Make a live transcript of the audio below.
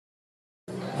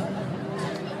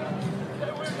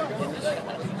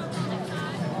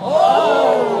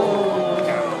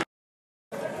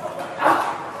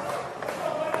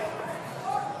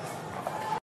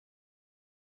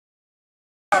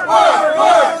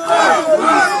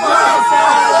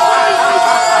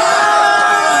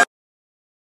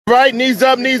right, knees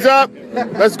up, knees up.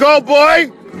 Let's go,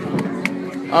 boy.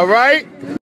 All right.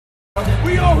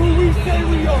 We are who we say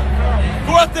we are.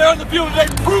 Go out there on the field and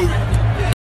they prove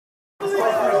it. Each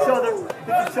other,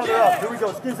 pick each other up. Here we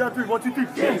go. Skins on 3. 1, 2, 3.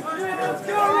 Skins. Let's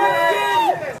go,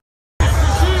 Redskins!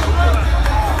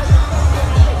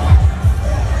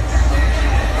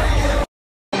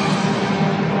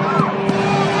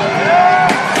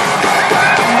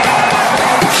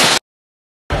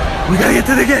 We gotta get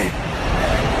to the game.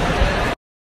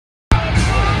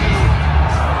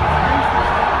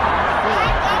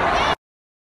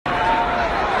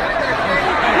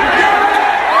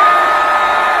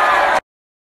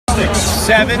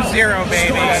 Seven zero,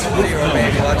 baby. 7-0,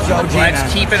 baby. Let's go, Gina.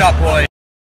 Let's keep it up, boys.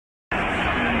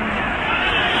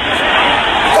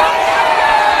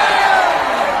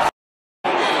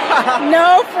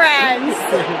 No friends.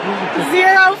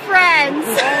 0 friends.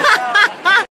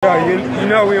 Yo, you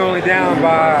know we only down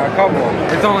by a couple.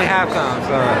 It's only halftime,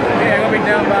 so. Yeah, gonna be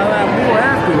down by a lot more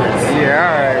afterwards. Yeah,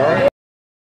 all right.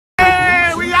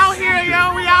 Hey, we out here,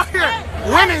 yo. We out here.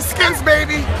 Winning Skins,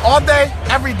 baby. All day,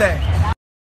 every day.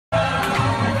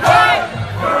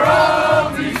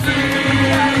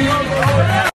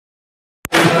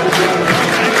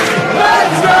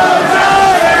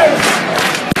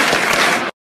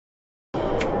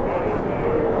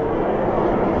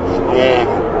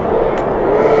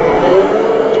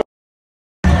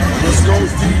 Let's go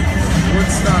deep.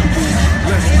 Let's not deep.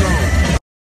 Let's go.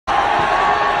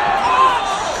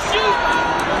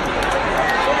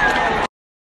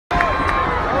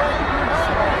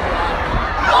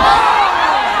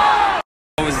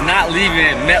 I was not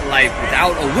leaving MetLife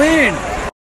without a win.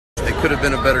 It could have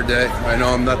been a better day. I know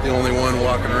I'm not the only one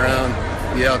walking around.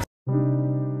 Yeah.